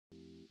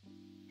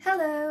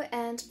Hello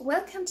and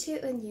welcome to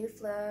a new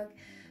vlog.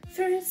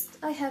 First,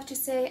 I have to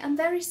say I'm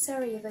very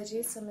sorry if I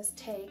do some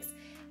mistakes.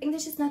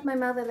 English is not my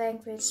mother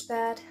language,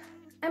 but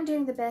I'm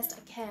doing the best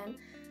I can.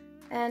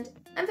 And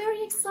I'm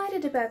very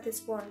excited about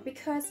this one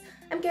because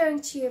I'm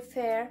going to a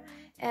fair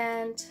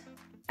and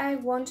I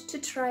want to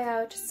try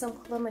out some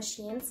claw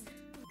machines.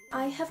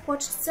 I have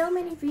watched so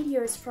many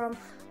videos from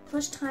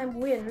Plush Time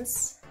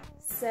Wins,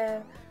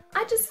 so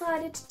I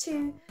decided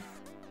to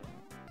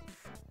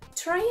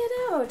try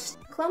it out.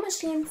 Claw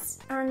machines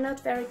are not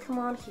very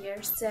common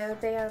here, so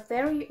they are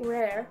very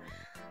rare.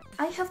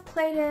 I have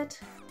played it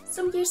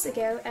some years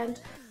ago and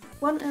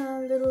won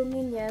a little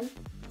minion,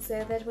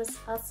 so that was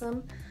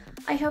awesome.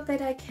 I hope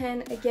that I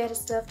can get a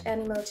stuffed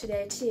animal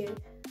today too.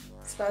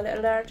 Spoiler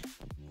alert,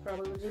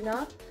 probably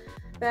not,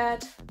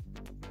 but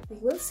we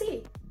will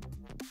see.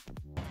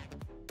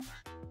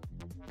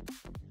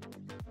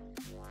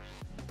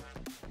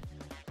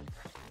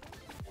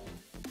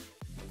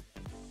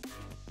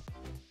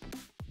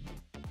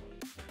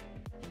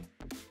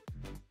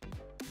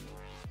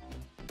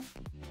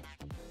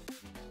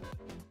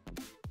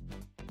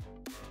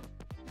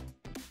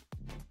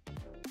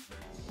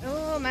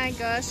 Oh my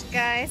gosh,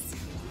 guys,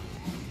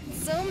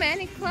 so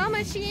many claw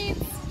machines.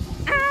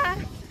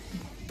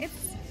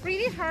 It's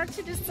really hard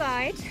to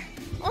decide.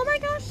 Oh my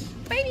gosh,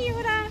 baby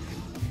Yoda,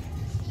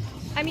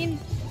 I mean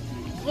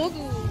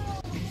Grogu,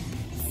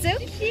 so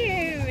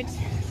cute.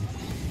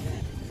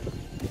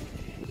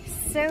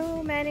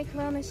 So many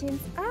claw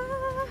machines.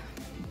 Oh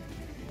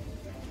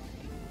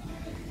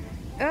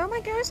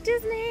my gosh,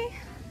 Disney.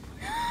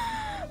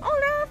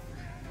 Olaf.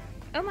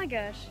 Oh my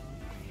gosh,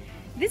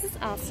 this is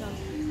awesome.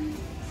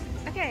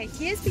 Okay,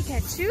 here's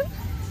Pikachu.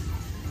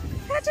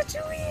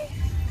 Ratatouille.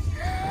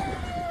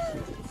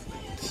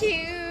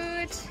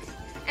 Cute.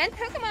 And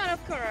Pokemon,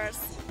 of course.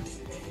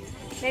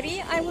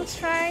 Maybe I will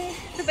try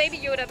the Baby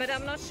Yoda, but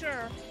I'm not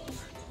sure.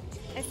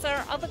 I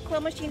saw other claw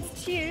machines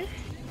too.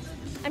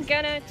 I'm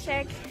gonna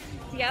check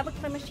the other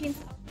claw machines.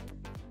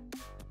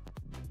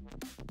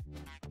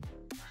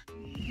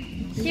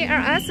 Here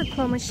are also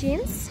claw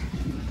machines.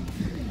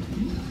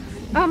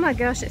 Oh my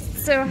gosh,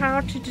 it's so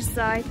hard to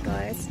decide,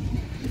 guys.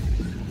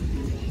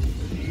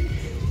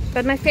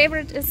 But my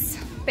favorite is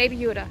Baby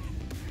Yoda.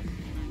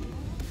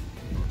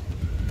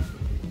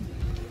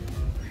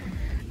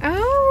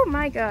 Oh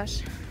my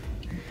gosh,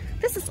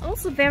 this is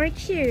also very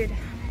cute,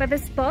 but the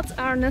spots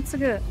are not so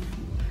good.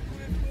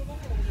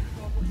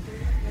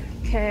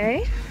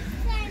 Okay,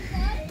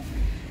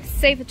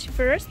 save it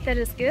first, that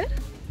is good.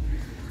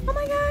 Oh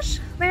my gosh,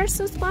 they're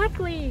so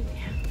sparkly.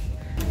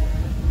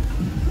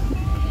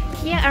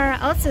 Here are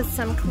also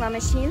some claw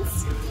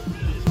machines.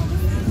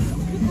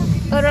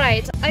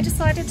 Alright, I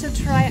decided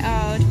to try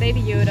out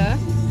Baby Yoda.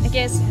 I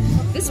guess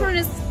this one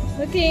is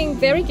looking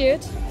very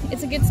good.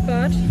 It's a good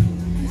spot.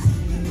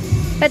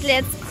 But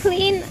let's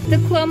clean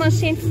the claw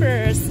machine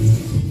first.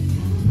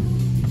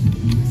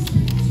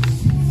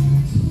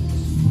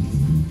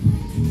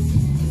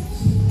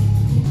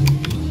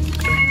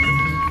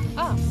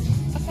 Oh,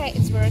 okay,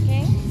 it's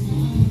working.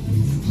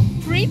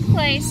 Free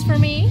place for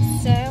me,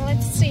 so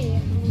let's see.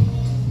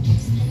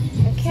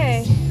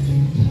 Okay.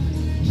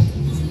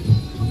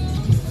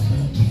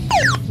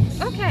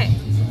 Okay.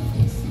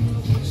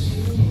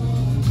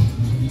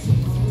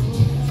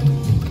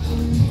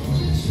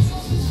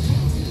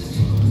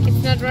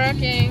 It's not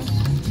working.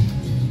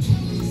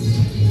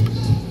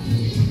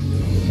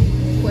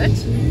 What?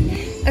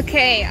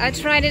 Okay, I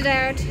tried it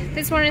out.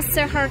 This one is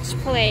so hard to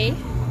play.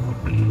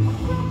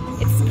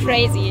 It's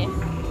crazy.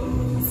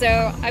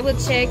 So I will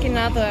check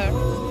another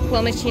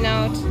claw machine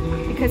out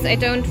because I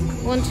don't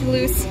want to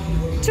lose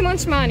too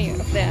much money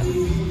of them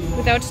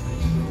without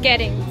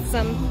getting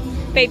some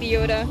Baby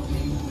Yoda.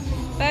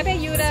 Bye bye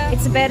Yoda.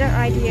 It's a better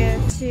idea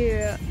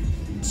to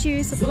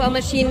choose a claw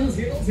machine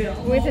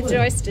with a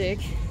joystick.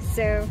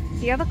 So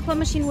the other claw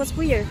machine was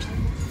weird.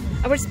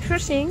 I was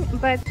pushing,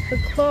 but the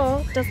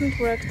claw doesn't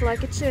work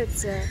like it should,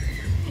 so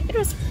it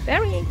was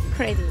very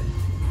crazy.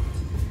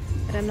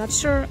 But I'm not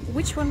sure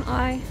which one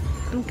I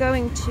am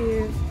going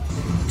to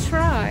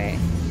try.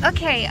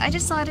 Okay, I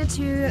decided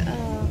to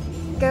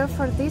go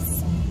for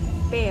this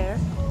bear.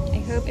 I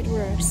hope it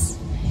works.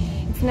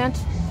 If not,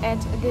 at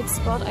a good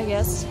spot, I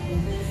guess.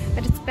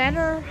 But it's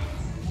better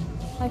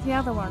like the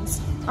other ones.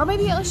 Or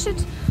maybe I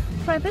should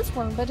try this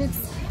one, but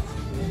it's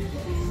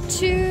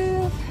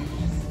too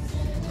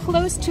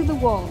close to the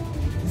wall.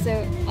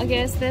 So I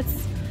guess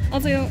that's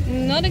also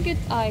not a good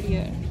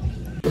idea.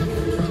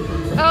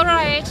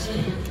 Alright,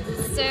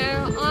 so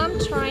I'm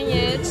trying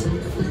it,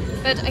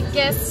 but I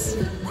guess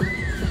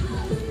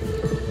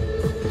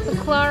the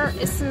claw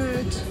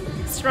isn't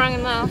strong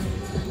enough.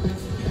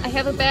 I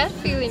have a bad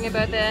feeling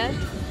about that.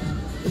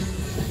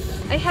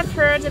 I have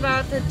heard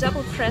about the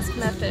double press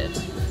method,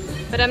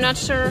 but I'm not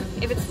sure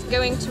if it's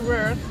going to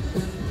work.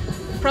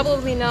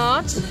 Probably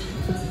not.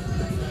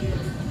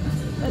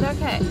 But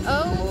okay.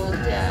 Oh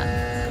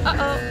yeah.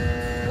 Uh-oh.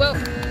 Whoa.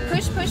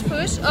 Push, push,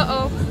 push.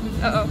 Uh-oh.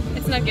 Uh-oh.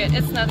 It's not good.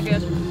 It's not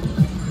good.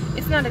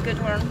 It's not a good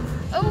one.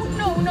 Oh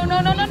no, no, no,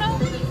 no, no, no.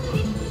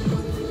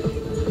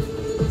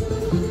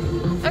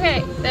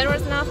 Okay, that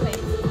was nothing.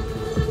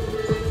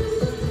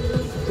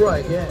 Try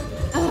again.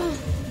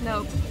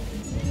 No,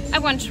 I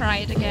won't try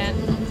it again.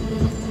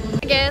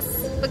 I guess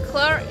the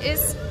car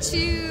is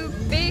too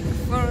big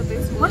for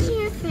this one. What do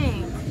you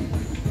think?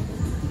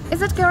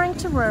 Is it going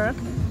to work?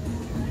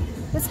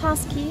 This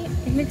husky,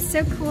 it looks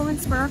so cool and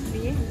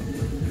sparkly.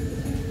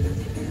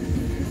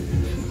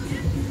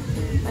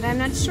 But I'm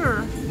not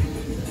sure.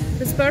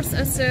 The spurs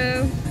are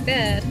so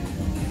bad.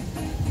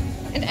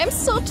 And I'm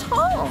so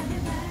tall.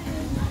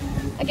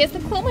 I guess the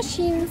claw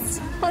machines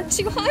are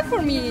too high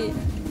for me.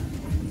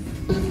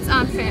 It's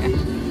unfair.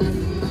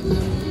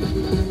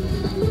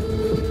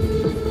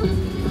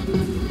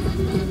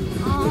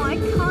 Oh, I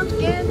can't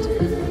get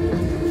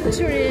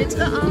to it.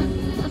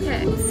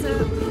 Okay, so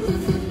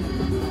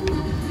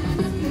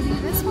maybe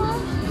this one?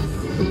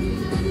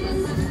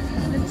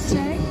 Let's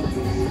check.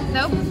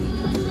 Nope.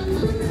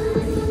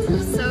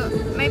 So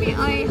maybe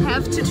I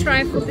have to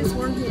try for this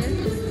one here.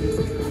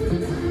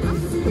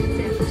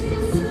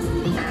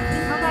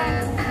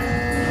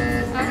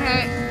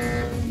 Okay.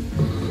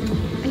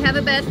 I have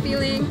a bad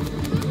feeling.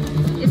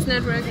 It's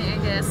not working, I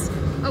guess.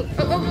 Oh,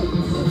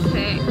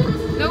 okay.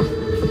 Nope.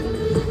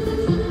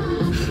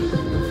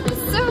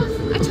 So,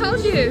 I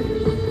told you.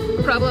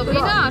 Probably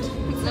not.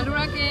 It's not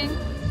working.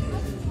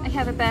 I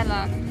have a bad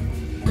luck.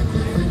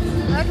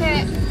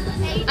 Okay.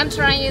 I'm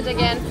trying it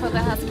again for the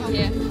husky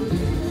here.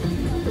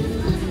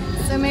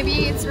 So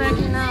maybe it's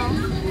working now.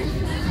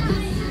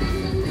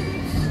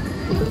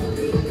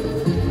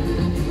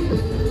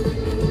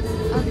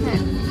 Okay.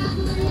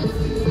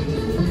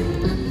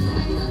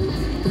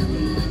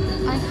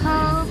 I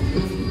hope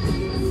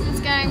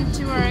it's going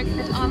to work,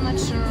 but I'm not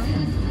sure.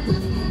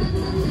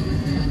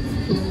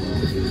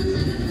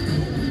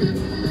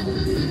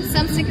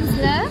 Some seconds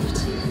left.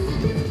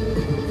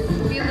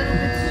 Be a little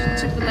bit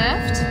to the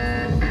left.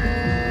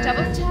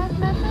 Double tap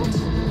method.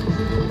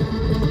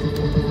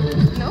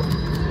 Nope.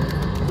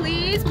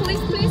 Please,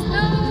 please, please,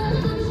 no!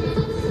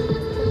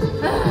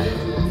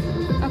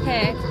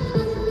 Okay.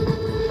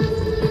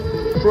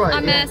 Try I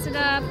again. messed it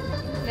up.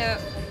 No,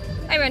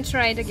 I won't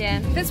try it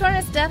again. This one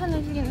is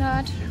definitely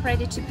not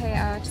ready to pay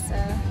out, so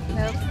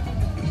nope.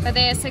 But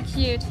they are so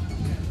cute.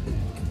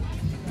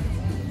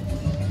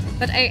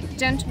 But I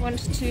don't want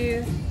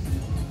to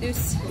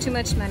lose too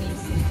much money.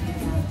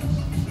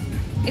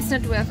 It's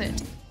not worth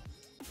it.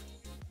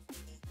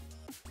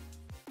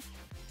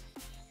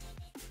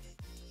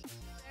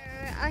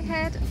 I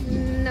had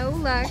no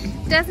luck.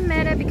 Doesn't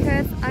matter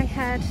because I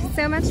had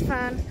so much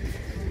fun,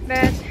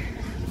 but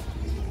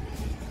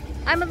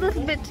I'm a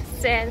little bit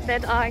sad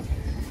that I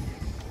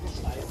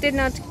did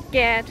not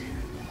get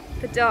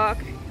the dog.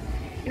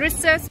 It was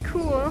so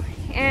cool,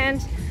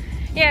 and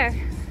yeah,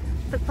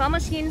 the claw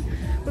machine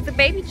with the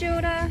baby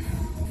Yoda.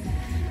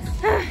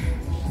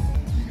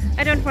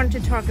 I don't want to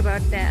talk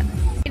about that.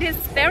 It is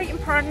very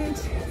important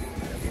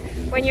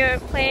when you're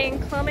playing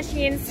claw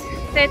machines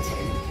that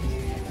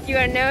you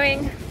are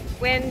knowing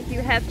when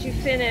you have to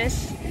finish,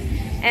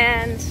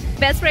 and the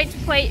best way to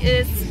play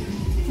is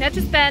not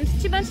to spend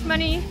too much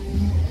money,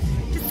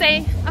 to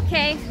say,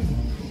 okay,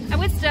 I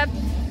will stop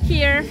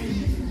here,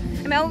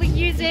 I'm only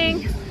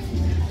using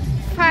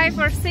 5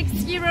 or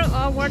 6 euro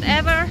or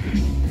whatever,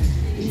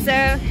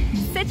 so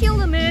set your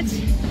limit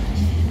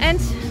and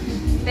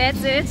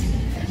that's it.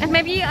 And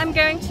maybe I'm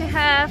going to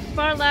have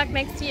more luck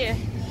next year.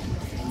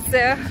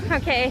 So,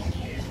 okay,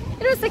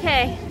 it was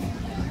okay.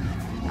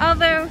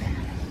 Although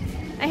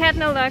I had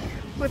no luck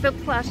with the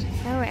plush.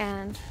 Oh,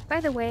 and by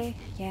the way,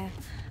 yeah,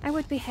 I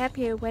would be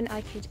happier when I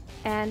could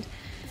end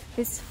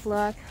this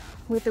vlog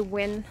with a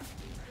win.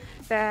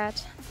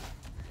 But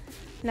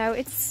no,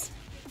 it's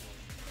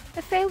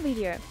a fail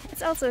video.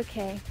 It's also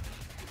okay.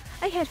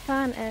 I had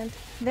fun, and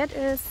that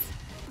is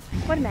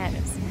what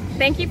matters.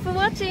 Thank you for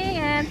watching,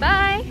 and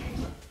bye!